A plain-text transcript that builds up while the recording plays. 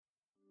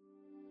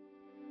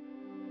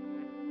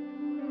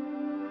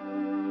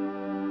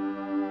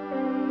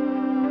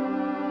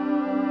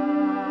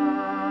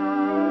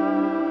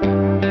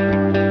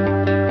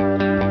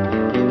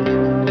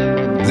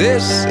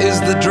This is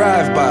The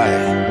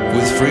Drive-By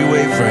with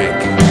Freeway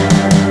Frank.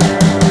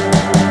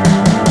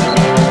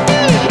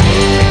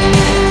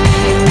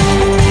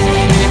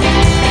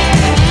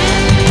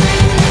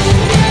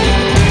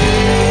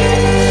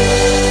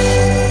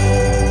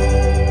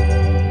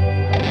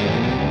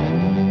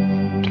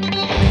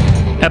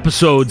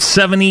 Episode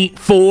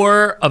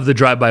 74 of the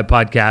Drive-By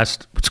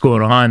Podcast. What's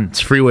going on? It's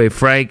Freeway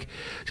Frank.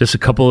 Just a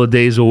couple of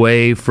days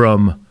away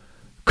from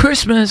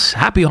Christmas.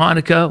 Happy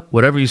Hanukkah.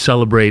 Whatever you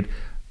celebrate,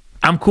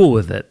 I'm cool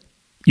with it.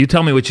 You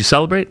tell me what you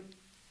celebrate,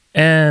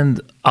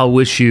 and I'll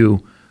wish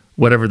you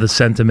whatever the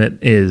sentiment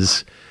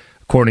is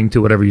according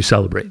to whatever you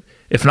celebrate.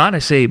 If not, I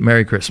say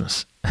Merry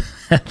Christmas.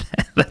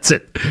 That's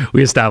it.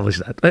 We established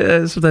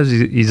that. Sometimes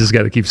you just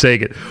got to keep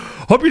saying it.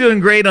 Hope you're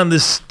doing great on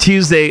this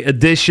Tuesday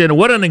edition.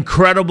 What an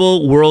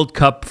incredible World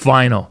Cup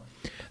final.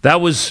 That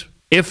was,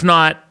 if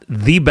not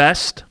the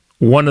best,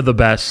 one of the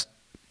best,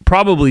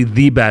 probably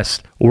the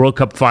best World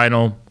Cup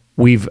final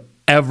we've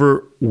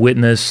ever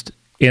witnessed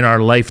in our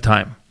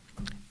lifetime.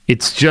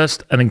 It's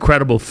just an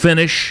incredible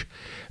finish.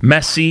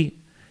 Messi,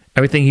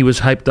 everything he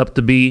was hyped up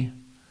to be,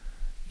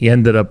 he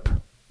ended up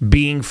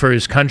being for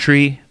his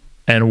country.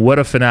 And what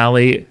a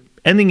finale,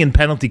 ending in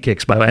penalty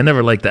kicks, by the way. I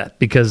never liked that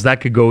because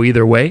that could go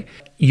either way.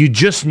 You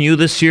just knew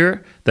this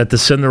year that the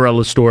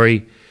Cinderella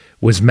story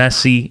was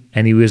Messi,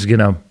 and he was going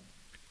to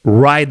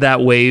ride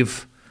that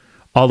wave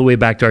all the way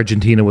back to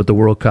Argentina with the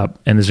World Cup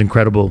and his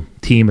incredible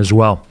team as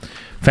well.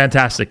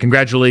 Fantastic.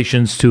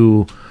 Congratulations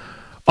to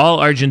all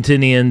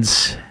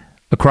Argentinians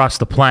across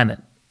the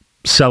planet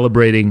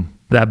celebrating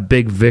that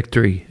big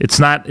victory. It's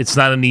not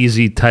an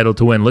easy title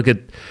to win. Look at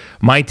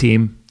my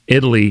team.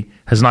 Italy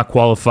has not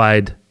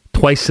qualified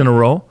twice in a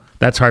row.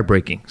 That's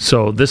heartbreaking.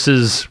 So this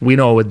is, we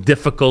know, a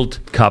difficult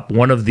cup,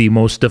 one of the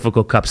most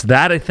difficult cups.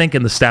 That, I think,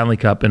 and the Stanley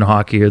Cup in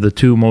hockey are the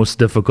two most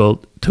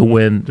difficult to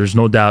win. There's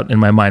no doubt in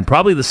my mind.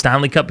 Probably the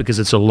Stanley Cup because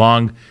it's a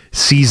long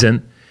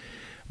season.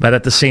 But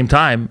at the same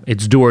time,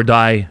 it's do or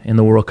die in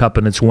the World Cup,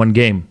 and it's one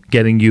game,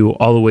 getting you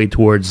all the way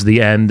towards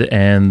the end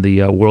and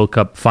the World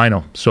Cup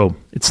final. So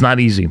it's not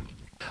easy.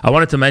 I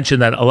wanted to mention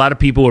that a lot of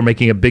people were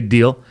making a big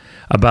deal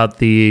about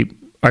the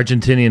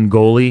Argentinian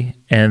goalie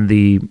and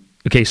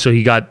so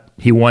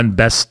he won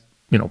best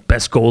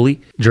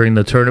goalie during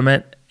the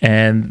tournament,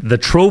 and the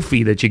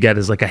trophy that you get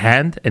is like a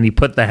hand, and he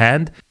put the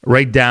hand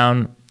right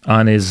down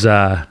on his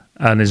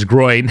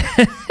groin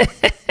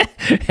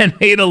and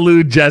made a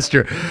lewd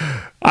gesture.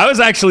 I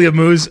was actually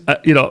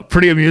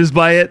pretty amused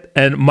by it,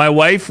 and my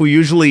wife, who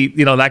usually,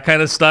 that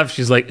kind of stuff,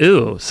 she's like,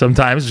 ew,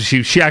 sometimes.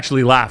 She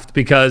actually laughed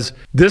because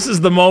this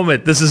is the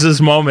moment. This is his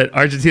moment.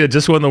 Argentina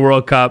just won the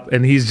World Cup,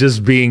 and he's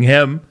just being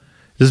him.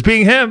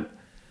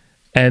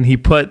 And he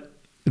put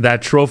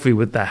that trophy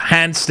with the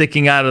hand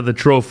sticking out of the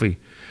trophy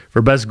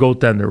for best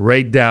goaltender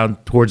right down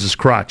towards his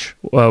crotch.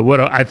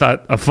 I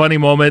thought a funny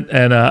moment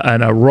and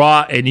a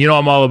raw, and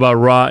I'm all about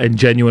raw and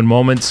genuine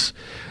moments.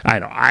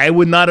 I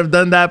would not have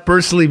done that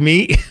personally,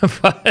 me,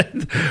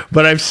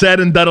 but I've said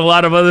and done a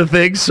lot of other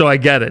things, so I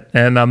get it.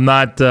 And I'm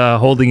not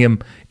holding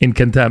him in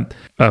contempt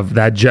of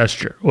that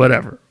gesture.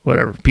 Whatever.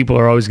 People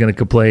are always going to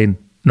complain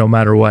no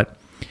matter what.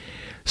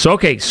 So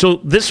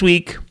this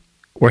week,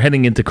 we're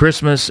heading into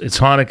Christmas. It's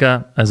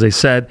Hanukkah, as I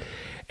said.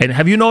 And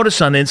have you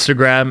noticed on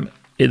Instagram,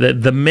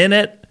 the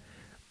minute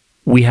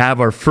we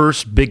have our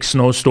first big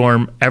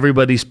snowstorm,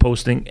 everybody's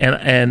posting.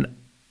 And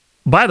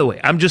by the way,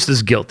 I'm just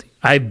as guilty.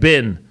 I've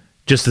been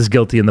just as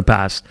guilty in the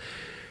past.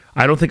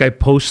 I don't think I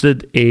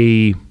posted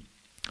a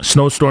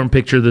snowstorm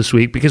picture this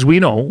week because we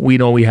know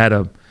we had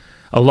a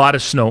lot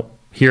of snow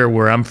here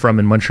where I'm from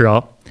in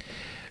Montreal,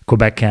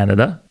 Quebec,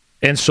 Canada.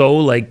 And so,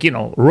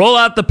 roll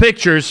out the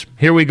pictures.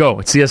 Here we go.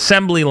 It's the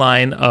assembly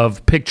line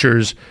of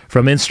pictures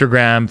from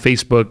Instagram,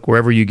 Facebook,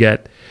 wherever you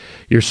get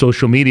your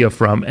social media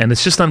from. And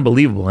it's just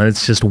unbelievable. And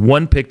it's just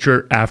one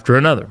picture after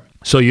another.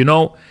 So,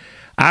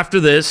 after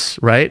this,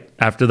 right,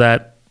 after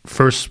that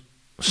first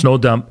snow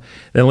dump,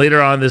 then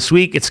later on this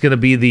week, it's going to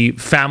be the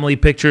family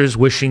pictures,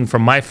 wishing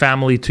from my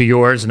family to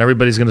yours, and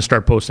everybody's going to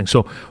start posting.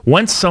 So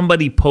once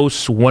somebody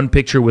posts one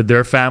picture with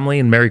their family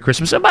and Merry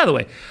Christmas, and by the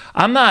way,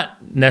 I'm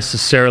not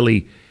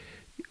necessarily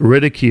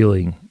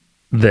ridiculing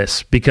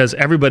this because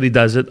everybody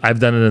does it. I've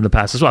done it in the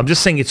past as well. I'm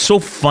just saying it's so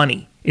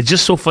funny. It's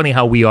just so funny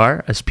how we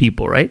are as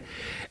people, right?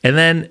 And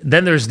then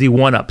there's the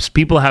one-ups.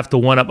 People have to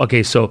one-up.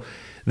 Okay, so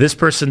this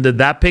person did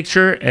that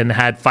picture and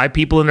had 5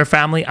 people in their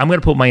family. I'm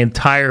going to put my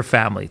entire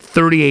family,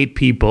 38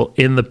 people,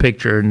 in the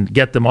picture and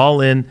get them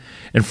all in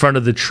front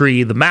of the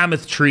tree, the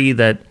mammoth tree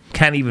that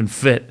can't even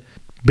fit,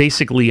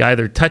 basically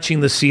either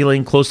touching the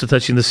ceiling, close to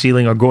touching the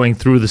ceiling, or going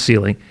through the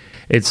ceiling.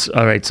 It's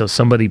all right. So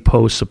somebody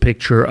posts a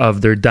picture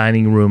of their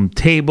dining room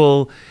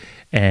table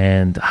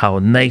and how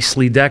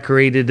nicely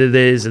decorated it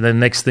is. And then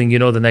next thing you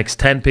know, the next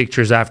 10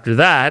 pictures after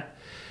that,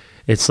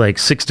 it's like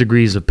 6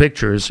 degrees of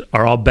pictures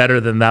are all better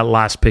than that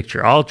last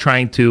picture. All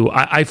trying to,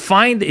 I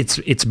find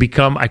it's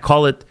become, I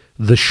call it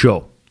the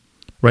show,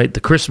 right? The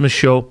Christmas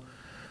show,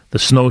 the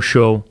snow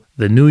show,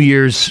 the New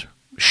Year's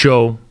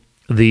show,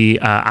 the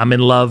I'm in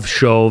love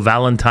show,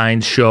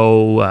 Valentine's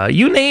show,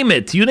 you name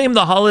it. You name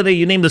the holiday,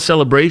 you name the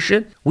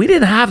celebration. We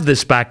didn't have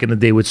this back in the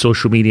day with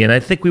social media, and I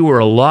think we were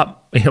a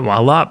lot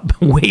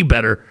way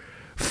better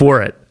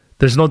for it.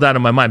 There's no doubt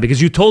in my mind, because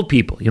you told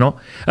people,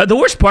 the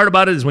worst part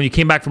about it is when you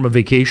came back from a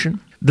vacation,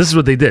 this is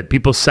what they did.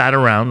 People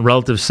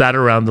relatives sat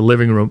around the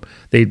living room.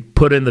 They'd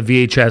put in the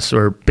VHS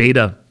or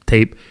beta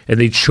tape, and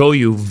they'd show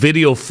you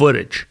video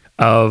footage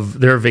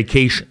of their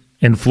vacation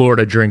in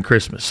Florida during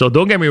Christmas. So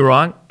don't get me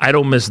wrong, I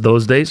don't miss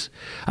those days.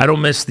 I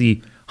don't miss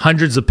the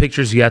hundreds of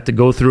pictures you had to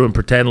go through and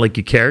pretend like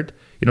you cared.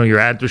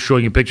 Your aunt was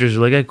showing you pictures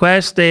like,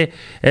 Queste,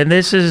 and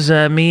this is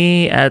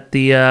me at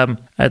the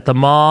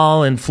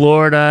mall in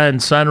Florida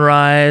and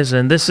Sunrise,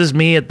 and this is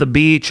me at the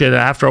beach. And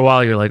after a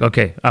while, you're like,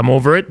 okay, I'm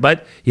over it.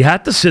 But you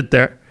had to sit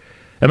there.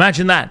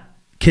 Imagine that.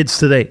 Kids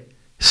today,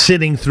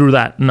 sitting through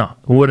that. No,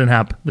 it wouldn't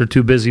happen. They're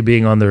too busy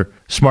being on their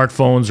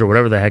smartphones or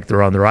whatever the heck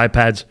they're on, their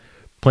iPads,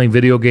 playing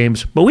video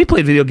games. But we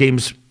played video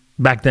games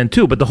back then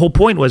too. But the whole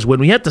point was, when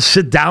we had to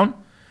sit down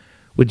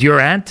with your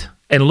aunt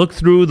and look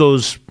through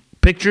those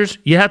pictures,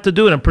 you had to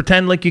do it and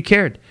pretend like you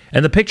cared.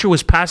 And the picture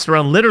was passed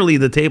around literally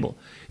the table.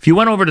 If you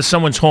went over to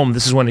someone's home,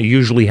 this is when it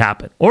usually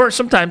happened. Or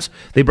sometimes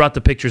they brought the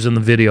pictures and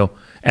the video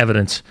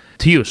evidence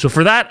to you. So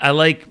for that, I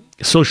like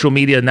social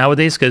media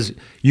nowadays, because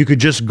you could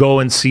just go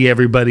and see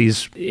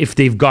everybody's, if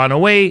they've gone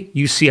away,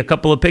 you see a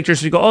couple of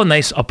pictures, you go, oh,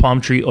 nice, a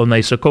palm tree, oh,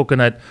 nice, a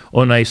coconut,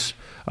 oh, nice,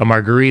 a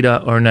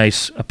margarita, or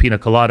nice, a pina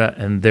colada.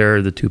 And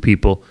they're the two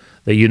people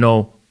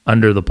that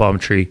under the palm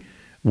tree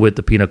with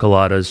the pina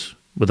coladas,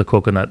 with a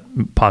coconut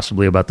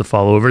possibly about to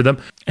fall over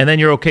them. And then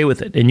you're okay with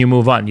it and you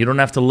move on. You don't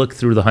have to look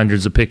through the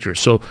hundreds of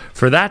pictures. So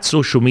for that,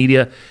 social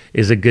media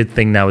is a good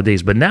thing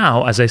nowadays. But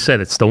now, as I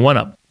said, it's the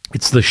one-up.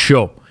 It's the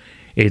show.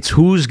 It's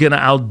who's going to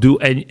outdo.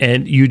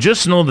 And you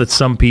just know that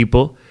some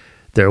people,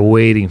 they're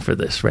waiting for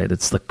this, right?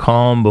 It's the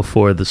calm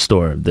before the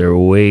storm. They're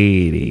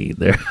waiting.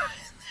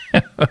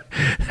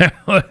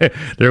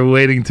 They're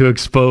waiting to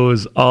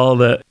expose all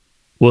the...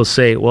 Will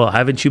say, well,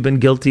 haven't you been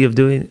guilty of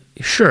doing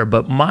it? Sure,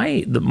 but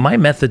my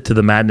method to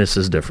the madness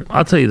is different.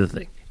 I'll tell you the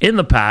thing. In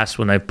the past,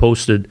 when I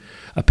posted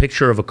a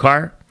picture of a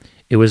car,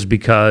 it was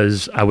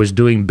because I was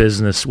doing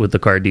business with the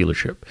car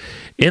dealership.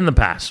 In the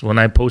past, when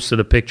I posted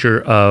a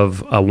picture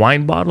of a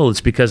wine bottle,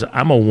 it's because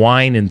I'm a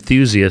wine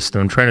enthusiast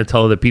and I'm trying to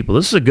tell other people,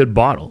 this is a good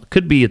bottle. It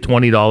could be a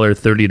 $20,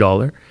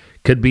 $30,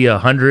 could be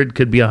 $100,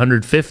 could be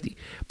 $150.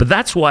 But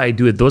that's why I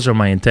do it. Those are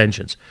my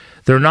intentions.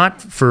 They're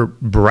not for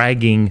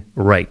bragging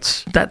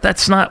rights.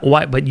 That's not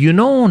why. But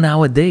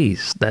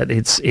nowadays that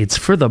it's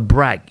for the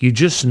brag. You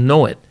just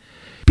know it.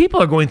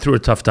 People are going through a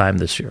tough time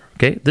this year.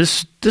 Okay,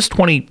 this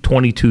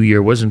 2022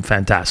 year wasn't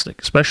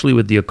fantastic, especially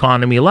with the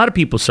economy. A lot of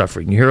people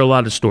suffering. You hear a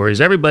lot of stories.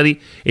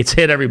 It's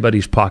hit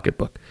everybody's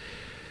pocketbook.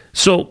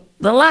 So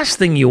the last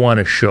thing you want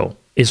to show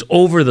is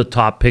over the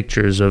top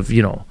pictures of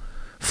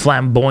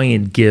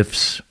flamboyant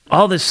gifts.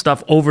 All this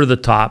stuff over the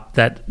top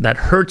that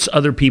hurts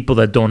other people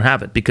that don't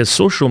have it, because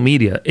social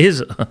media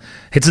it's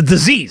a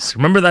disease.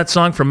 Remember that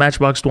song from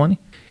Matchbox 20?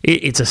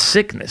 It's a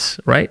sickness,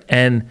 right?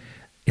 And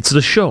it's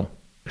the show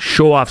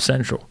off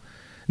central.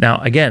 Now,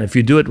 again, if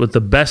you do it with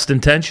the best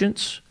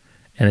intentions,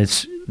 and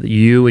it's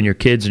you and your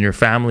kids and your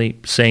family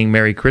saying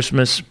Merry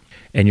Christmas,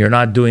 and you're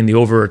not doing the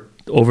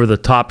over the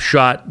top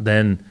shot,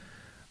 then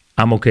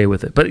I'm okay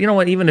with it. But you know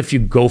what? Even if you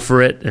go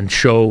for it and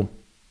show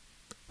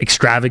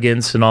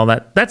extravagance and all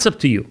that, that's up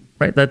to you,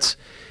 right? That's,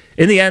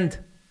 in the end,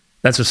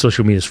 that's what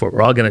social media is for.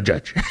 We're all going to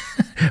judge.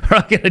 We're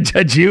all going to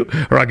judge you.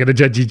 We're all going to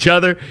judge each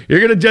other. You're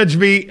going to judge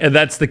me, and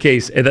that's the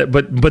case.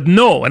 But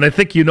no, and I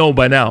think you know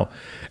by now,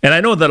 and I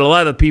know that a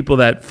lot of people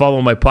that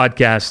follow my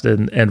podcast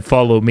and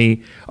follow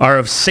me are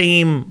of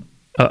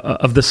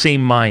the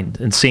same mind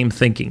and same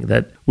thinking,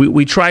 that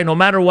we try, no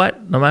matter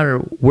what, no matter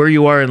where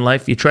you are in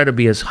life, you try to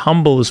be as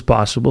humble as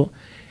possible.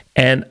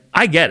 And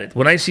I get it.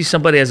 When I see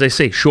somebody, as I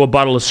say, show a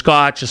bottle of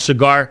scotch, a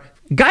cigar,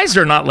 guys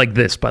are not like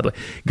this, by the way.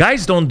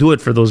 Guys don't do it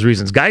for those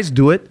reasons. Guys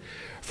do it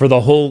for the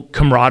whole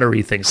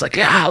camaraderie thing. It's like,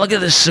 yeah, look at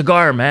this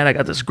cigar, man. I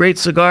got this great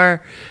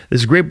cigar,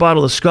 this great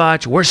bottle of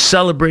scotch. We're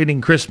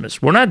celebrating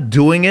Christmas. We're not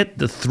doing it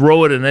to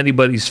throw it in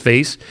anybody's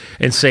face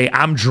and say,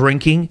 I'm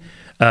drinking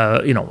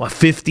a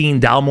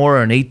 15 Dalmore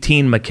or an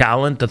 18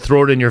 Macallan, to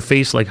throw it in your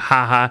face like,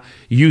 haha,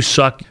 you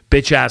suck,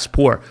 bitch ass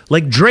poor.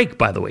 Like Drake,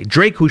 by the way.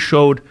 Drake, who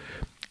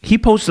he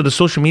posted a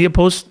social media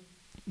post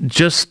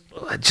just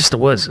it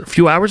was a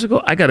few hours ago.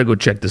 I got to go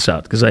check this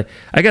out because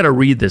I got to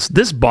read this.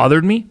 This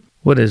bothered me.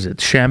 What is it?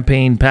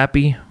 Champagne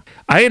Pappy?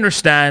 I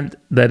understand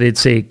that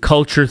it's a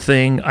culture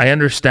thing. I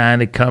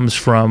understand it comes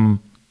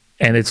from,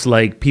 and it's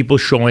like people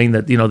showing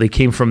that, they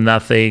came from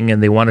nothing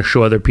and they want to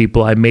show other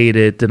people I made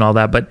it and all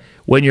that. But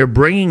when you're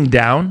bringing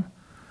down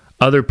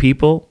other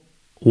people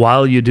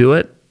while you do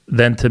it,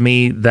 then to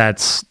me,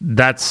 that's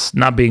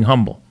not being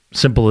humble.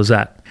 Simple as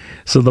that.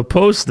 So the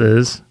post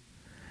is,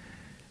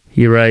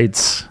 he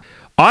writes,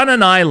 on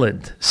an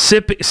island,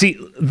 sipping. See,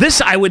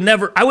 this I would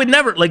never,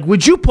 like,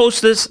 would you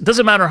post this?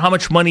 Doesn't matter how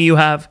much money you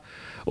have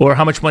or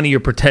how much money you're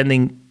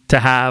pretending to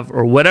have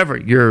or whatever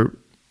your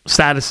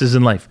status is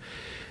in life.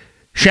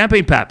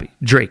 Champagne Pappy,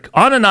 Drake,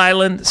 on an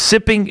island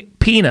sipping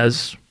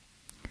pinas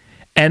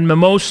and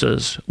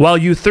mimosas while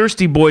you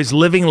thirsty boys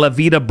living La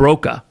Vida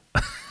Broca.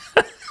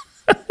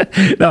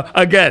 Now,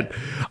 again,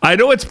 I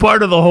know it's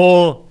part of the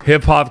whole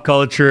hip-hop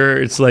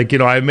culture. It's like,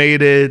 I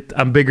made it.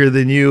 I'm bigger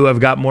than you. I've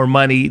got more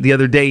money. The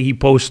other day, he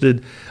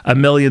posted $1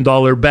 million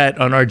bet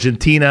on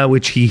Argentina,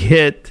 which he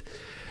hit.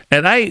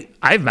 And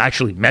I've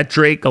actually met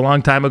Drake a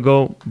long time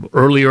ago,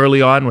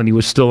 early on when he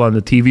was still on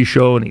the TV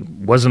show and he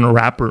wasn't a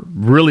rapper.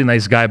 Really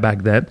nice guy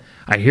back then.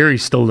 I hear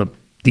he's still a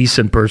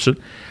decent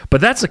person.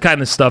 But that's the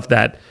kind of stuff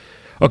that,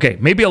 okay,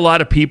 maybe a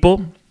lot of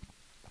people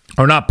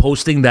are not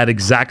posting that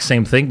exact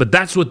same thing, but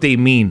that's what they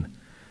mean.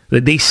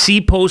 That they see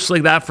posts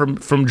like that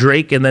from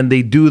Drake, and then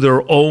they do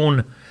their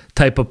own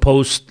type of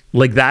post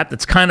like that.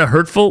 That's kind of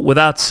hurtful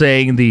without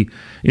saying the,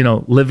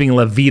 living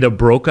La Vida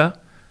Broca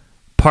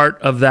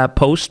part of that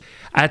post.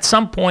 At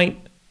some point,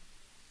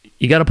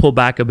 you got to pull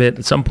back a bit.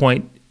 At some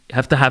point, you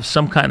have to have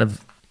some kind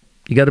of,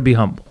 you got to be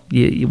humble.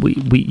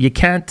 You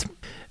can't,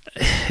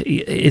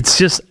 it's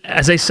just,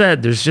 as I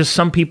said, there's just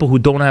some people who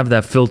don't have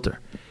that filter.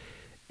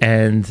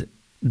 And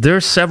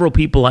there's several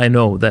people I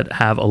know that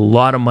have a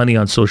lot of money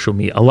on social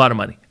media, a lot of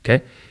money,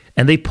 okay?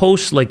 And they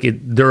post like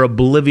they're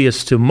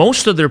oblivious to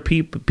most of their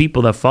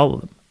people that follow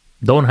them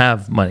don't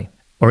have money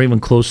or even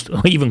close,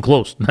 not even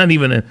close,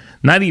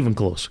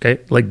 okay?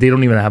 Like they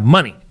don't even have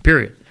money,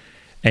 period.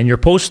 And you're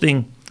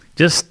posting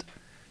just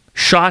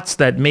shots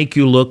that make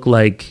you look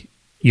like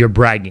you're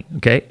bragging,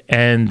 okay?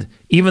 And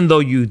even though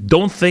you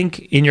don't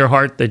think in your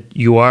heart that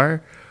you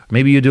are,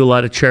 maybe you do a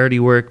lot of charity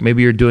work,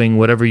 maybe you're doing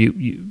whatever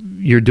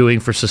you're doing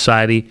for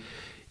society.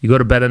 You go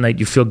to bed at night,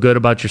 you feel good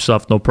about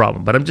yourself, no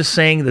problem. But I'm just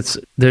saying that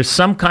there's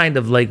some kind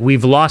of like,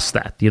 we've lost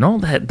that,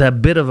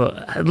 that bit of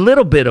a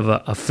little bit of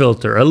a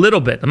filter, a little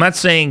bit. I'm not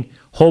saying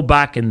hold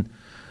back and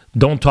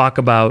don't talk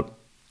about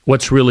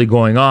what's really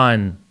going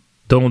on.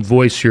 Don't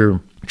voice your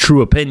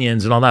true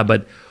opinions and all that.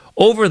 But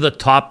over the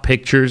top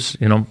pictures,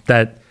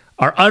 that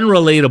are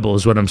unrelatable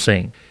is what I'm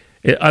saying.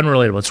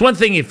 Unrelatable. It's one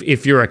thing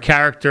if you're a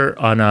character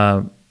on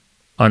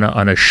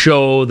a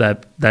show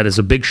that is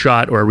a big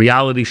shot or a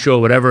reality show,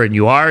 whatever, and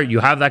you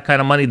have that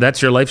kind of money,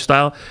 that's your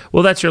lifestyle.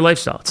 Well, that's your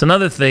lifestyle. It's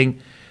another thing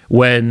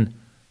when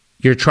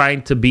you're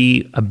trying to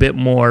be a bit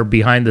more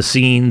behind the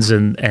scenes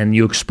and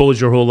you expose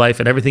your whole life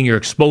and everything you're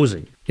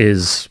exposing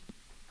is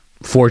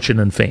fortune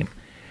and fame.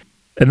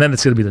 And then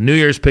it's going to be the New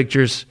Year's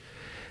pictures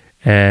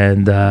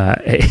and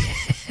they're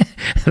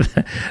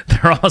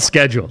all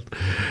scheduled.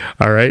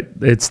 All right.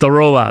 It's the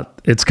rollout.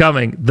 It's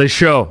coming. The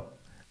show.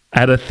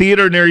 At a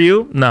theater near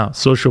you? No,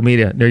 social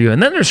media near you.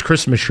 And then there's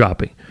Christmas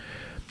shopping.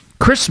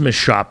 Christmas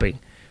shopping,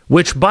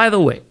 which, by the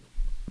way,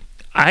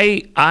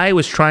 I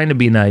was trying to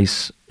be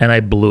nice and I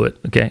blew it,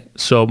 okay?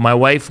 So my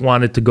wife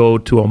wanted to go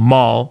to a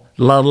mall,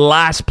 the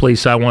last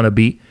place I want to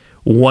be,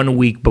 1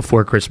 week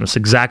before Christmas,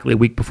 exactly a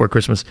week before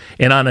Christmas,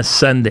 and on a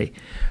Sunday.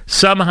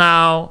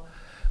 Somehow,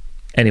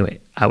 anyway,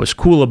 I was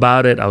cool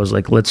about it. I was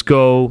like, let's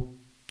go.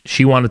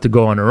 She wanted to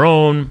go on her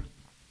own.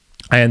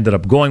 I ended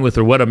up going with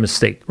her. What a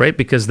mistake, right?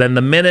 Because then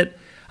the minute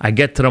I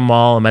get to the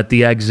mall, I'm at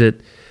the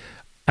exit,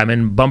 I'm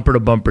in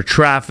bumper-to-bumper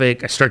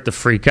traffic, I start to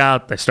freak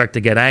out, I start to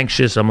get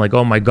anxious. I'm like,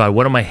 oh my God,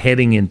 what am I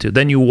heading into?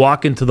 Then you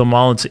walk into the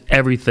mall and it's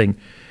everything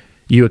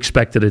you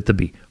expected it to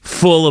be.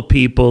 Full of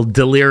people,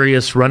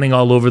 delirious, running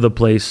all over the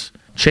place,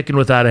 chicken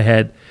without a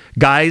head,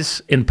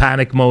 guys in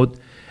panic mode.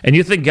 And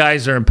you think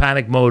guys are in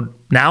panic mode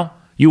now?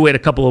 You wait a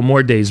couple of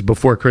more days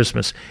before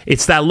Christmas.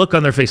 It's that look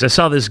on their face. I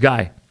saw this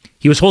guy.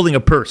 He was holding a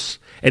purse.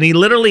 And he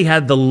literally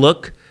had the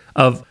look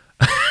of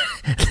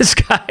this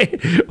guy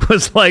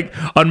was like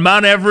on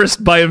Mount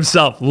Everest by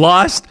himself,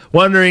 lost,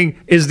 wondering,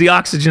 is the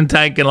oxygen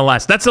tank going to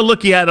last? That's the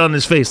look he had on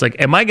his face. Like,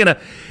 am I going to,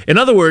 in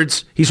other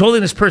words, he's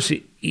holding his purse and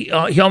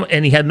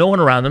he had no one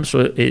around him.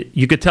 So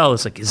you could tell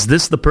it's like, is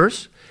this the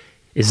purse?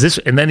 Is this?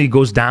 And then he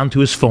goes down to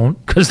his phone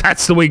because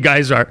that's the way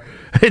guys are.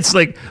 It's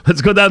like,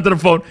 let's go down to the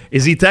phone.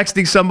 Is he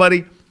texting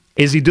somebody?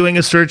 Is he doing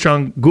a search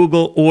on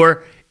Google,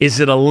 or is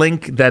it a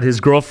link that his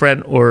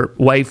girlfriend or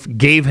wife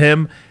gave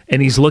him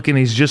and he's looking,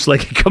 he's just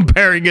like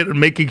comparing it and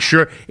making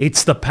sure?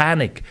 It's the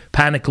panic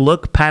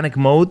look, panic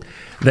mode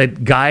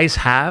that guys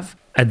have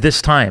at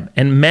this time.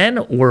 And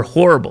men were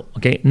horrible,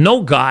 okay?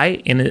 No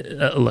guy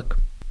look,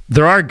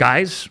 there are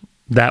guys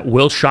that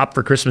will shop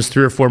for Christmas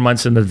 3 or 4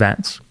 months in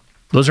advance.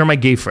 Those are my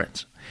gay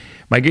friends.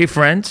 My gay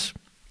friends,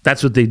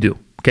 that's what they do,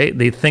 okay?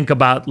 They think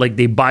about, like,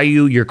 they buy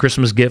you your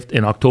Christmas gift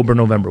in October,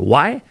 November.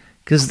 Why?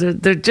 Because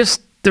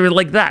they're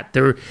like that.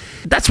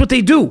 That's what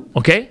they do,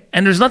 okay?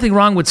 And there's nothing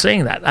wrong with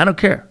saying that. I don't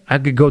care. I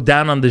could go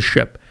down on this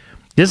ship.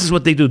 This is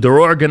what they do. They're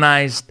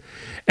organized.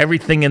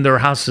 Everything in their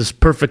house is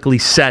perfectly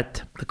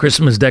set. The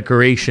Christmas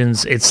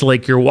decorations. It's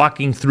like you're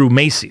walking through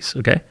Macy's,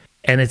 okay?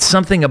 And it's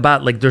something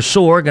about, like, they're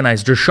so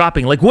organized. They're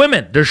shopping. Like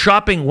women, they're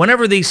shopping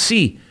whenever they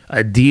see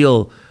a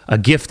deal, a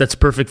gift that's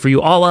perfect for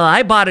you. Oh, well,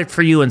 I bought it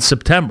for you in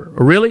September.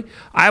 Oh, really?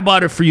 I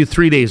bought it for you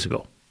 3 days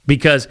ago.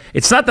 Because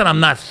it's not that I'm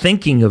not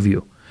thinking of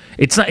you.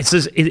 It's not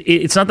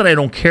that I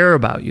don't care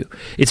about you.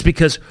 It's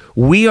because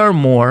we are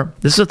more,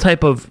 this is the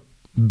type of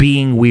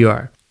being we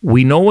are.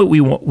 we know what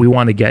we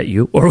want to get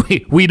you, or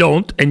we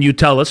don't, and you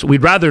tell us.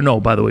 We'd rather know,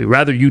 by the way.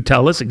 Rather you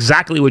tell us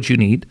exactly what you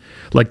need,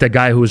 like that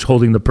guy who was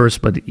holding the purse,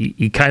 but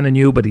he kind of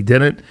knew, but he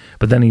didn't.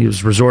 But then he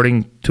was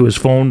resorting to his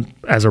phone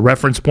as a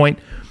reference point.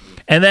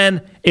 And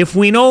then if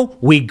we know,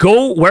 we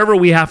go wherever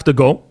we have to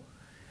go.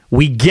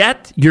 We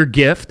get your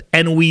gift,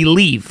 and we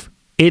leave.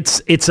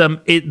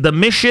 The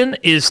mission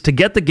is to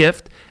get the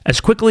gift as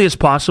quickly as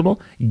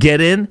possible,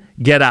 get in,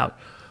 get out.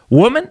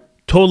 Woman,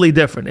 totally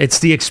different. It's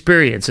the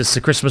experience. It's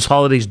the Christmas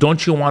holidays.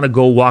 Don't you want to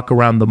go walk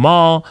around the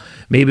mall?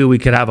 Maybe we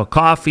could have a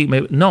coffee.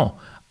 No,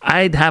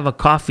 I'd have a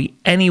coffee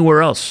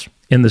anywhere else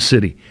in the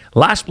city.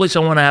 Last place I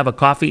want to have a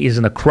coffee is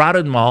in a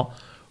crowded mall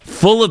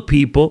full of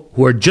people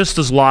who are just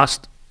as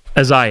lost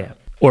as I am,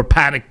 or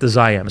panicked as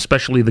I am,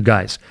 especially the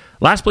guys.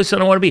 Last place I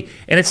don't want to be.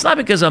 And it's not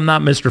because I'm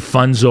not Mr.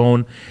 Fun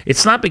Zone.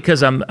 It's not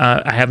because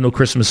I have no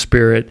Christmas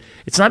spirit.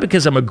 It's not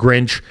because I'm a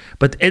Grinch.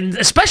 And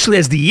especially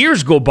as the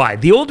years go by,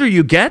 the older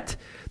you get,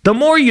 the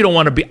more you don't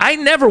want to be. I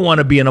never want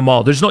to be in a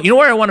mall. You know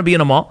where I want to be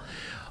in a mall?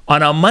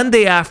 On a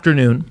Monday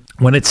afternoon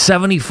when it's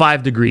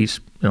 75 degrees,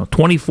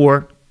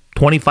 24,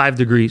 25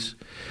 degrees,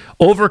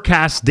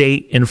 overcast day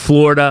in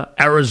Florida,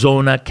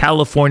 Arizona,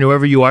 California,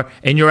 wherever you are,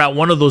 and you're at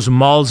one of those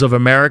malls of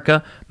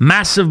America,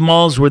 massive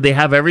malls where they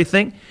have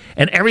everything,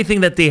 and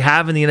everything that they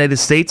have in the United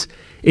States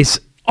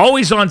is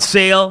always on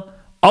sale,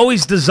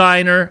 always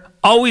designer,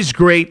 always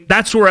great.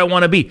 That's where I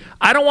want to be.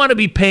 I don't want to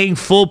be paying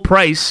full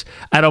price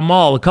at a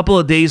mall a couple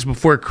of days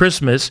before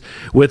Christmas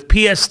with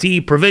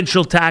PST,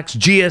 provincial tax,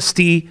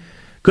 GST,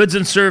 goods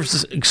and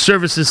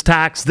services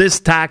tax, this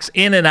tax,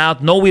 in and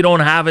out. No, we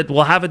don't have it.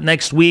 We'll have it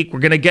next week. We're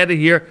going to get it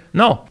here.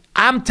 No,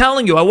 I'm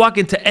telling you, I walk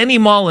into any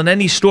mall and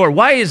any store.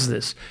 Why is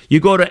this?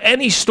 You go to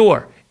any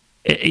store,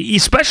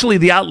 especially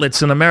the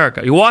outlets in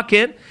America. You walk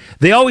in,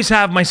 they always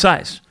have my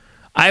size.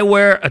 I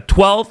wear a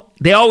 12.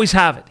 They always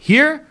have it.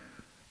 Here,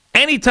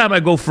 anytime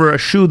I go for a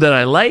shoe that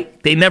I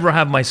like, they never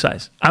have my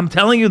size. I'm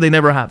telling you, they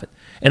never have it.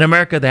 In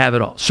America, they have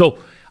it all. So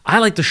I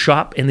like to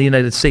shop in the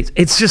United States.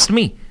 It's just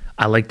me.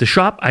 I like to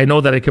shop. I know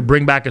that I could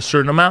bring back a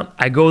certain amount.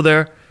 I go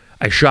there,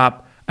 I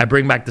shop, I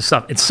bring back the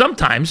stuff. And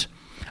sometimes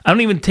I don't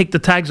even take the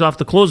tags off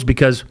the clothes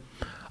because,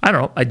 I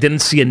don't know, I didn't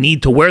see a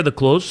need to wear the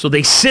clothes. So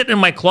they sit in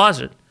my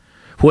closet.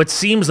 What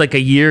seems like a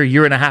year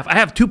and a half. I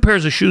have 2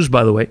 pairs of shoes,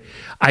 by the way.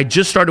 I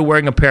just started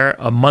wearing a pair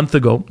a month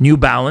ago, New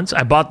Balance.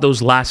 I bought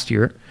those last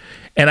year.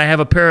 And I have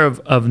a pair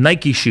of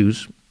Nike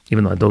shoes,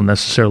 even though I don't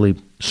necessarily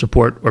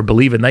support or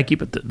believe in Nike,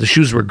 but the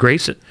shoes were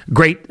great,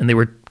 and they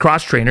were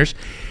cross trainers.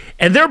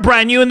 And they're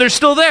brand new, and they're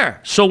still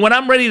there. So when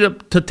I'm ready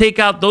to take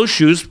out those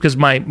shoes, because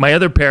my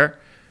other pair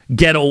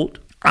get old,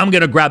 I'm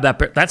going to grab that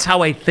pair. That's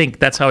how I think.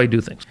 That's how I do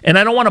things. And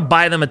I don't want to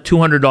buy them at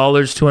 $200,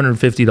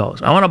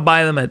 $250. I want to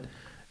buy them at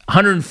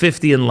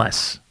 $150 and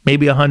less,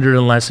 maybe $100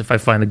 and less if I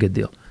find a good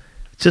deal.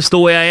 It's just the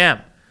way I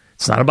am.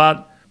 It's not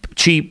about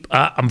cheap,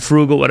 I'm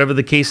frugal, whatever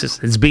the case is.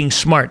 It's being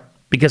smart,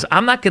 because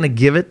I'm not going to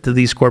give it to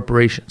these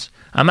corporations.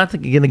 I'm not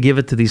going to give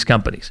it to these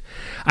companies.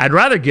 I'd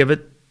rather give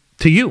it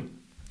to you,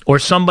 or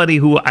somebody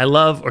who I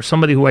love, or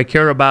somebody who I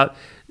care about.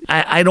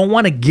 I don't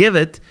want to give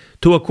it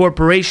to a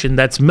corporation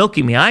that's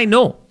milking me. I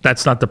know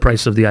that's not the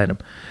price of the item.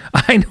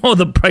 I know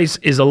the price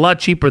is a lot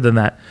cheaper than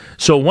that.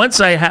 So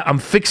once I'm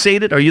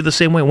fixated, are you the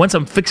same way? Once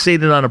I'm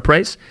fixated on a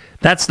price,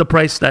 that's the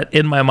price that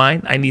in my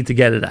mind I need to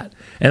get it at.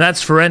 And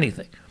that's for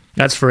anything.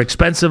 That's for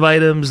expensive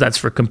items. That's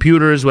for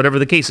computers, whatever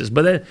the case is.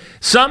 But then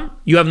some,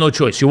 you have no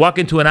choice. You walk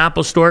into an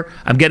Apple store,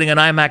 I'm getting an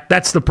iMac,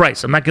 that's the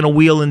price. I'm not going to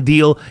wheel and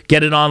deal,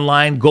 get it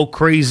online, go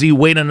crazy,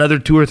 wait another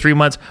 2 or 3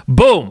 months.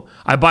 Boom,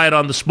 I buy it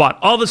on the spot.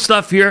 All the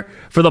stuff here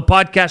for the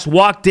podcast,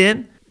 walked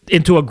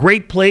into a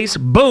great place,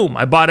 boom,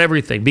 I bought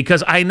everything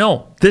because I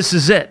know this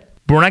is it.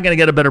 But we're not going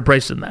to get a better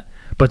price than that.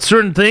 But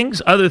certain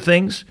things, other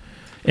things,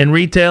 in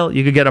retail,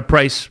 you could get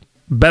a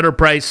better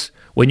price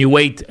when you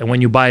wait and when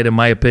you buy it, in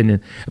my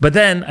opinion. But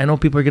then I know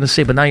people are going to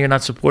say, but now you're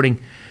not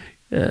supporting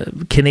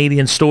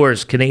Canadian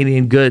stores,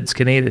 Canadian goods,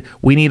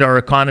 we need our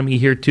economy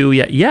here too.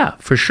 Yeah,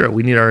 for sure.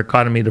 We need our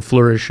economy to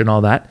flourish and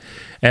all that.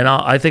 And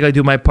I think I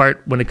do my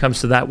part when it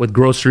comes to that with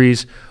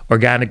groceries,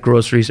 organic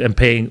groceries, and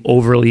paying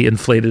overly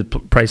inflated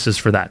prices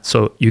for that.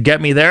 So you get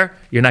me there,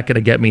 you're not going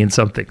to get me in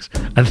some things.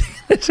 I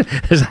think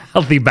there's a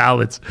healthy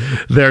balance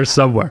there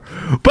somewhere.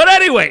 But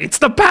anyway, it's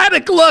the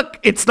panic look.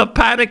 It's the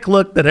panic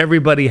look that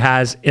everybody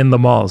has in the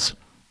malls,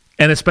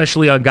 and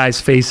especially on guys'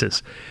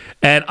 faces.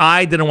 And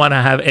I didn't want to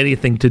have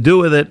anything to do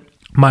with it.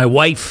 My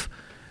wife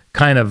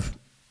kind of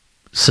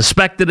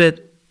suspected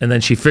it, and then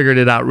she figured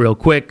it out real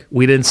quick.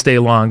 We didn't stay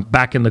long.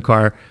 Back in the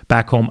car,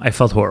 back home. I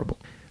felt horrible.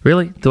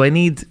 Really? Do I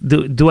need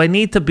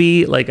to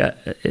be like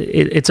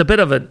it's a bit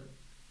of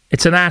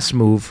it's an ass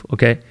move,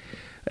 okay?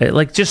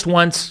 Like just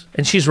once,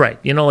 and she's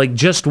right. Like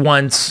just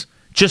once,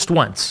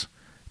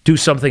 do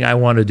something I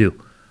want to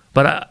do.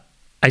 But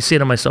I say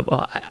to myself,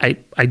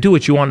 I do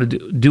what you want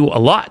to do a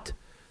lot.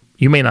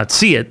 You may not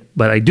see it,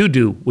 but I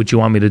do what you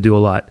want me to do a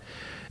lot.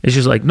 And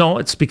she's like, no,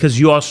 it's because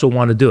you also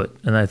want to do it.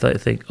 And I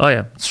think, oh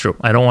yeah, it's true.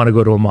 I don't want to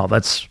go to a mall.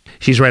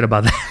 She's right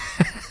about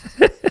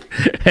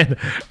that.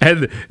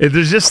 and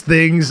there's just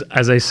things,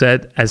 as I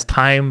said, as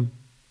time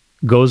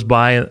goes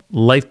by,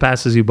 life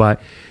passes you by,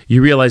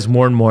 you realize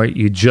more and more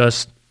you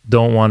just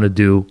don't want to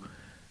do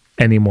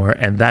anymore.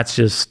 And that's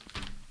just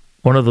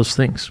one of those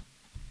things.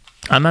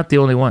 I'm not the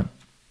only one.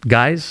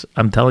 Guys,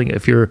 I'm telling you,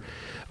 if you're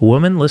a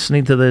woman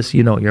listening to this,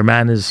 you know,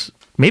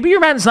 maybe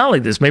your man is not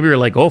like this. Maybe you're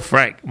like, oh,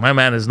 Frank, my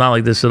man is not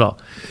like this at all.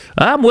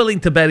 I'm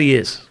willing to bet he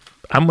is.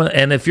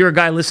 And if you're a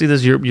guy listening to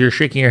this, you're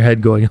shaking your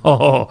head going,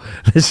 oh,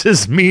 this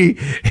is me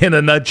in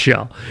a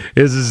nutshell.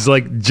 This is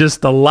like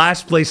just the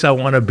last place I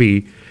want to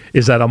be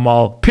is at a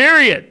mall,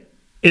 period,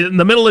 in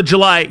the middle of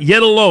July,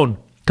 yet alone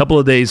a couple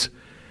of days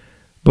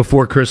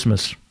before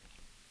Christmas.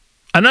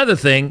 Another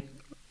thing,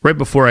 right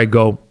before I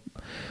go,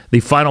 the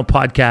final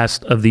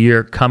podcast of the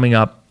year coming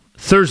up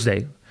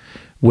Thursday,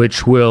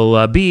 which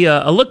will be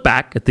a look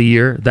back at the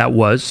year that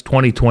was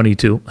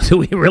 2022. Do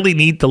we really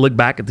need to look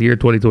back at the year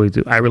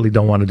 2022? I really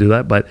don't want to do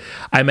that, but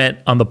I meant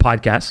on the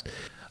podcast.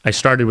 I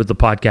started with the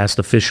podcast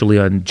officially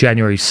on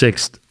January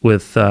 6th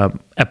with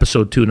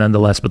episode 2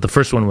 nonetheless, but the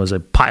first one was a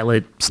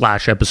pilot /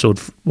 episode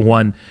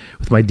 1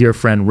 with my dear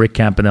friend Rick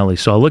Campanelli.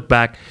 So I'll look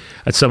back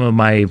at some of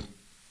my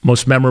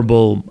most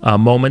memorable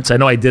moments. I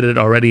know I did it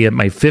already at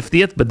my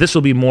 50th, but this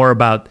will be more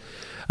about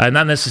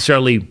not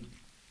necessarily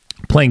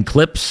playing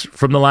clips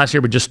from the last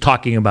year, but just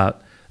talking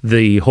about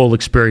the whole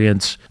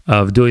experience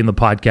of doing the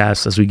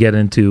podcast as we get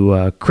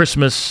into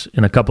Christmas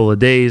in a couple of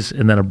days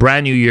and then a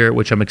brand new year,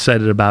 which I'm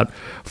excited about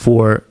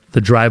for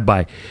the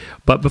drive-by.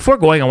 But before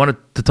going, I wanted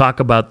to talk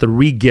about the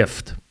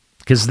re-gift,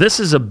 because this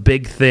is a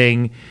big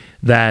thing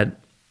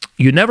that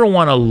you never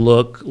want to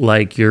look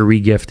like you're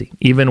re-gifting,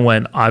 even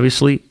when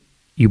obviously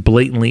you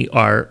blatantly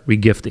are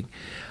re-gifting.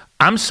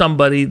 I'm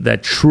somebody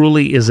that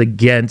truly is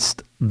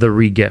against the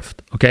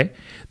re-gift, okay?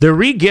 The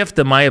re-gift,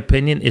 in my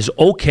opinion, is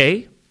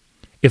okay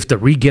if the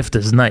re-gift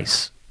is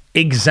nice.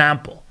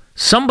 Example,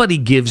 somebody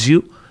gives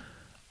you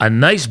a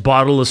nice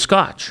bottle of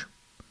scotch,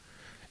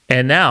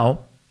 and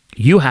now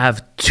you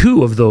have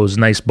 2 of those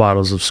nice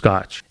bottles of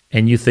scotch,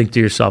 and you think to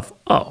yourself,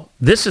 oh,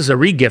 this is a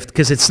re-gift,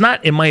 because it's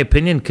not, in my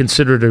opinion,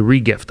 considered a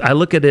re-gift. I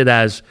look at it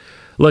as,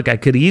 look, I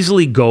could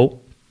easily go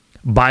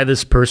buy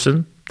this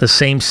person the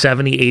same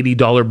 $70,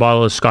 $80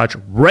 bottle of scotch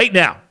right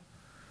now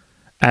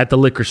at the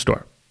liquor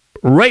store.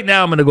 Right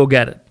now, I'm going to go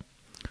get it.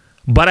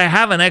 But I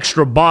have an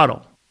extra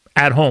bottle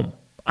at home.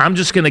 I'm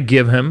just going to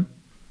give him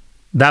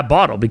that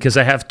bottle because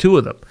I have 2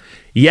 of them.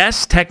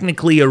 Yes,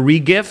 technically a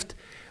re-gift,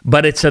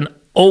 but it's an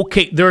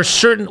okay.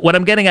 What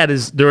I'm getting at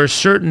is there are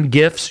certain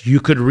gifts you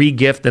could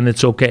re-gift and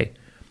it's okay.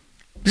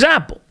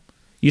 Example,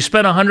 you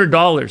spent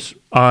 $100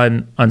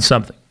 on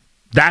something.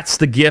 That's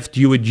the gift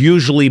you would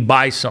usually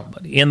buy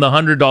somebody in the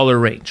 $100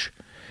 range.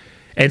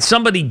 And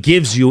somebody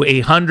gives you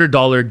a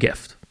 $100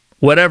 gift,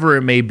 whatever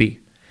it may be.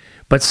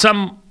 But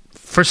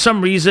for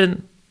some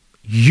reason,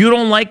 you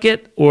don't like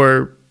it,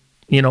 or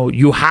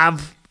you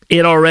have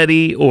it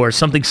already or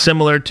something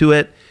similar to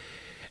it.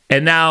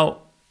 And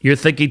now you're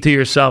thinking to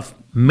yourself,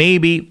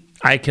 maybe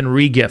I can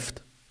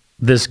re-gift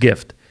this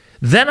gift.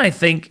 Then I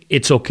think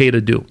it's okay to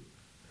do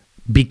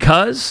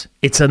because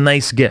it's a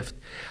nice gift.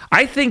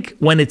 I think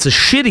when it's a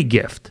shitty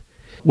gift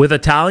with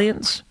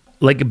Italians,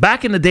 like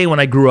back in the day when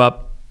I grew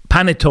up,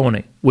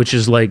 panettone, which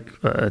is like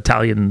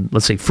Italian,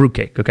 let's say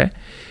fruitcake, okay?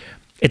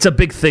 It's a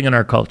big thing in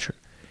our culture.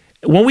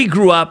 When we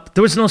grew up,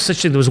 there was no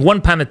such thing. There was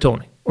one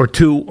panettone or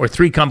 2 or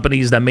 3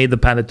 companies that made the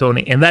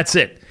panettone, and that's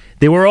it.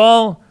 They were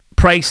all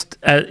priced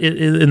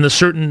in the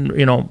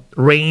certain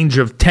range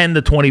of $10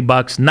 to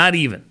 $20, not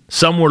even.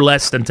 Some were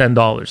less than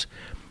 $10.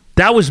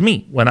 That was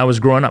me when I was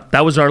growing up.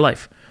 That was our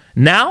life.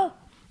 Now,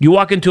 you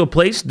walk into a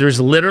place,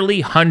 there's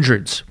literally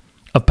hundreds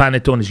of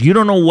panettones. You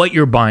don't know what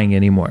you're buying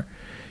anymore.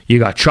 You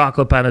got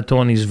chocolate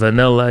panettones,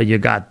 vanilla, you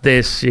got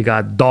this, you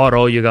got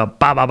Doro, you got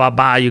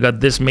you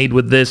got this made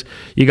with this,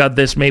 you got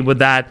this made with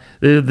that,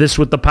 this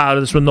with the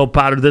powder, this with no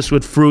powder, this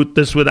with fruit,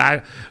 this with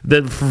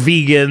the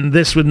vegan,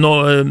 this with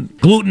no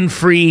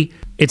gluten-free.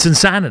 It's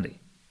insanity.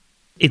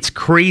 It's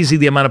crazy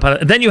the amount of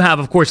panettone. And then you have,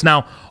 of course,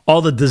 now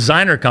all the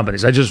designer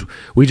companies.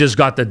 We just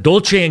got the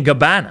Dolce &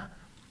 Gabbana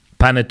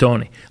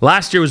panettone.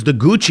 Last year was the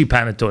Gucci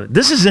panettone.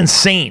 This is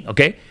insane,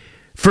 okay?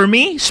 For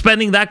me,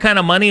 spending that kind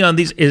of money on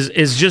these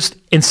is just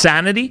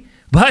insanity.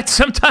 But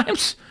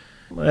sometimes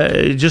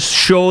just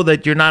show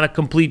that you're not a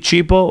complete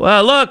cheapo.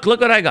 Look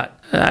what I got.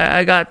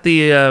 I got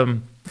the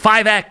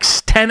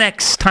 5X,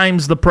 10X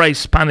times the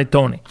price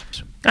panettone.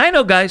 I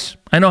know, guys.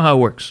 I know how it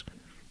works.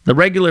 The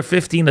regular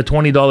 $15 to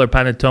 $20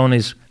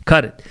 panettones,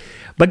 cut it.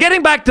 But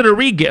getting back to the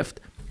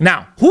re-gift.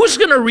 Now, who's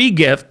going to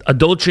re-gift a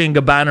Dolce &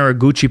 Gabbana or a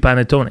Gucci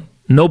panettone?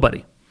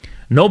 Nobody.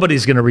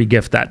 Nobody's going to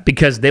re-gift that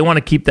because they want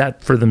to keep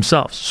that for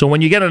themselves. So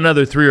when you get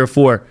another 3 or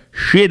 4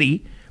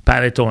 shitty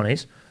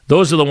panettones,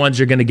 those are the ones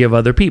you're going to give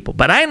other people.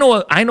 But I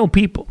know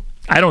people.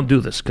 I don't do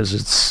this because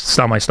it's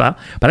not my style.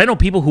 But I know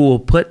people who will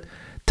put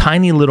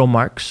tiny little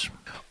marks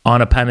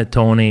on a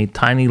panettone,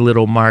 tiny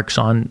little marks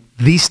on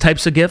these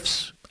types of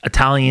gifts,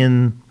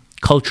 Italian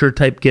culture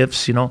type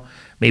gifts,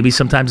 maybe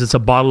sometimes it's a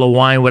bottle of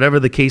wine, whatever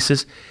the case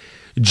is,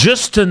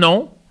 just to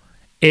know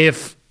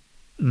if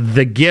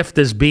the gift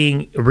is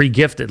being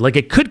re-gifted. Like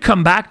it could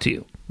come back to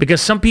you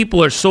because some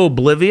people are so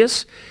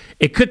oblivious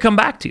it could come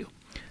back to you.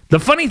 The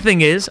funny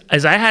thing is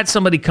I had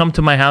somebody come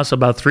to my house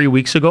about 3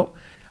 weeks ago.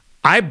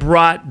 I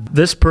brought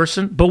this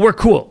person, but we're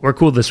cool. We're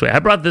cool this way. I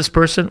brought this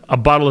person a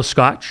bottle of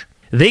scotch.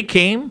 They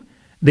came,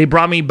 they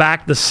brought me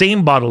back the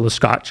same bottle of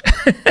scotch.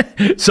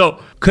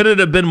 So could it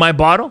have been my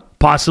bottle?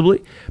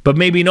 Possibly. But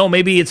maybe no.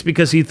 Maybe it's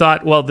because he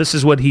thought, well, this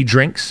is what he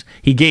drinks.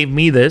 He gave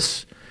me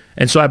this.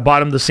 And so I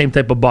bought him the same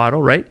type of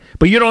bottle, right?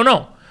 But you don't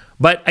know.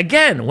 But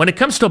again, when it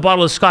comes to a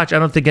bottle of scotch, I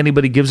don't think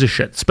anybody gives a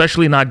shit,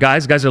 especially not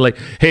guys. Guys are like,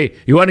 hey,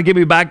 you want to give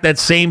me back that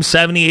same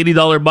 $70,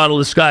 $80 bottle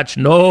of scotch?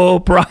 No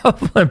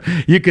problem.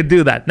 You could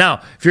do that.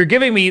 Now, if you're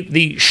giving me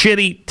the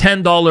shitty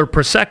 $10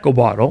 Prosecco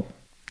bottle,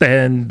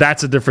 then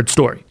that's a different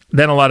story.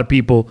 Then a lot of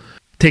people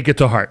take it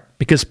to heart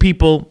because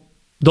people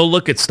don't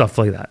look at stuff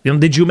like that.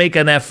 Did you make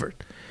an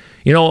effort?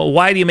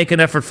 Why do you make an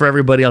effort for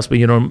everybody else, but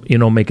you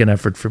don't make an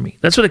effort for me?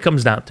 That's what it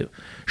comes down to.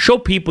 Show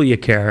people you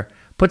care.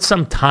 Put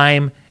some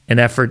time and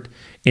effort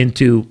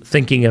into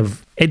thinking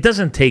of, it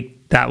doesn't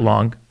take that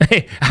long.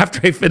 After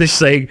I finish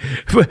saying,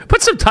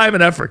 put some time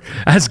and effort,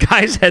 as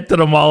guys head to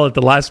the mall at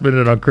the last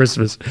minute on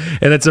Christmas,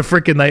 and it's a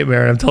freaking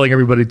nightmare, and I'm telling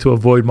everybody to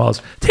avoid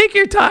malls. Take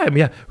your time.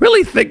 Yeah,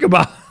 really think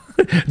about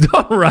it.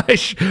 Don't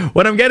rush.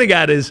 What I'm getting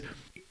at is,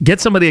 get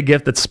somebody a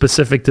gift that's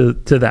specific to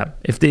them.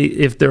 If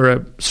they're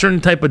a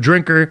certain type of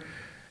drinker,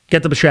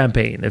 get them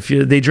champagne. If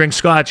they drink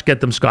scotch,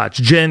 get them scotch.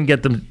 Gin,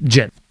 get them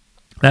gin.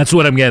 That's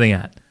what I'm getting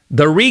at.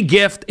 The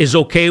re-gift is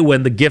okay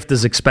when the gift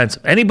is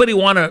expensive. Anybody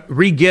want to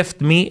re-gift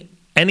me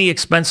any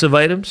expensive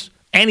items?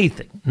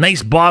 Anything.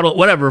 Nice bottle,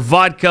 whatever,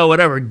 vodka,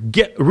 whatever.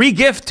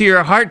 Re-gift to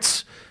your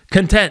heart's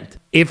content.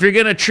 If you're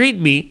going to treat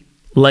me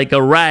like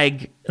a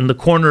rag in the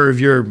corner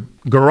of your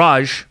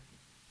garage,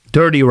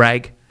 dirty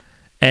rag,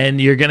 and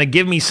you're going to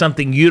give me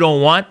something you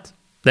don't want,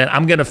 then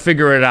I'm going to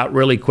figure it out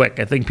really quick.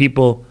 I think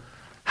people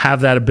have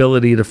that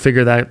ability to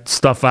figure that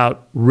stuff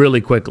out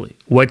really quickly.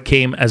 What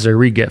came as a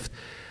re-gift?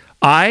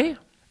 I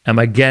am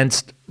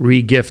against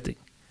re-gifting,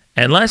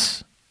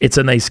 unless it's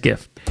a nice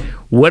gift.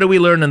 What do we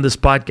learn in this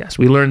podcast?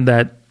 We learned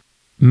that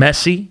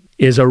Messi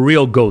is a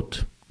real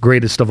GOAT,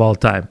 greatest of all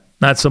time.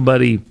 Not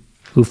somebody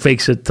who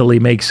fakes it till he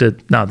makes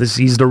it. No,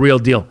 he's the real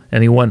deal,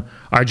 and he won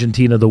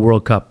Argentina the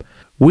World Cup.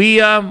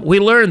 We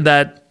learned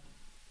that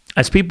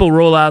as people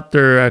roll out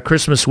their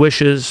Christmas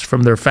wishes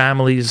from their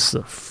families,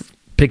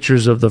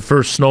 pictures of the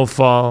first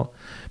snowfall,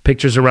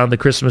 pictures around the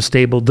Christmas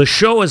table, the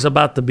show is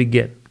about to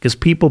begin because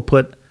people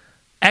put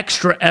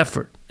extra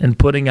effort in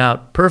putting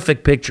out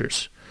perfect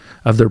pictures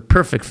of their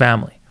perfect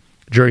family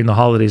during the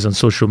holidays on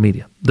social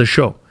media. The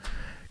show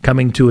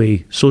coming to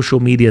a social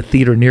media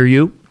theater near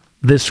you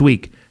this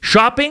week.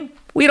 Shopping?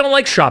 We don't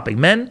like shopping,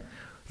 men.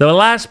 The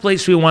last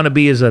place we want to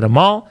be is at a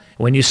mall.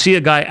 When you see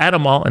a guy at a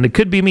mall, and it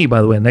could be me, by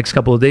the way, in the next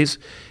couple of days,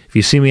 if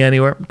you see me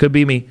anywhere, it could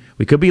be me.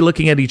 We could be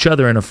looking at each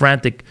other in a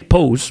frantic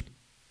pose.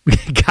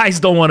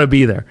 Guys don't want to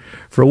be there.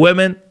 For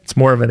women, it's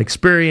more of an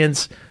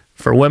experience.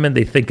 For women,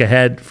 they think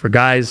ahead. For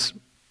guys,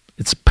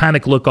 it's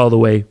panic look all the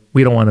way.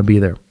 We don't want to be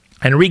there.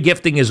 And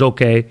re-gifting is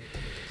okay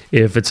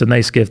if it's a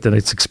nice gift and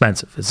it's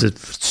expensive. If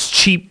it's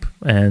cheap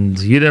and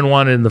you didn't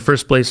want it in the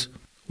first place,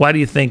 why do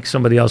you think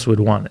somebody else would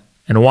want it?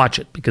 And watch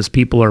it, because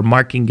people are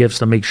marking gifts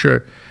to make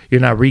sure you're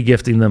not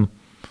re-gifting them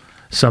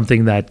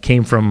something that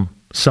came from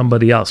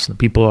somebody else. And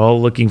people are all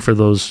looking for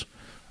those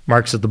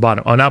marks at the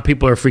bottom. Oh, now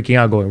people are freaking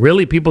out going,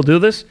 really? People do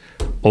this?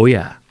 Oh,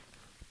 yeah.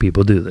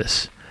 People do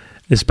this,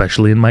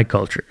 especially in my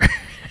culture.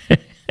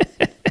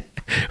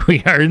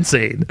 We are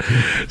insane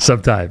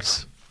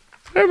sometimes,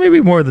 or maybe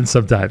more than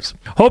sometimes.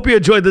 Hope you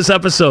enjoyed this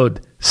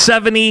episode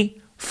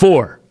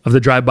 74 of the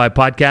Drive-By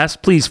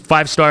Podcast. Please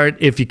 5-star it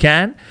if you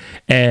can,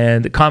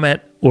 and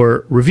comment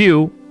or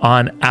review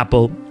on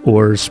Apple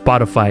or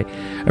Spotify.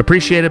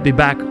 Appreciate it. Be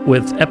back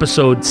with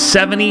episode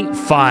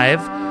 75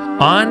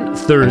 on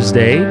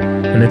Thursday.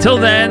 And until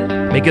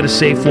then, make it a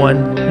safe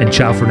one, and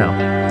ciao for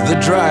now.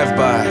 The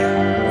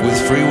Drive-By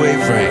with Freeway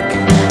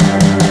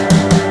Frank.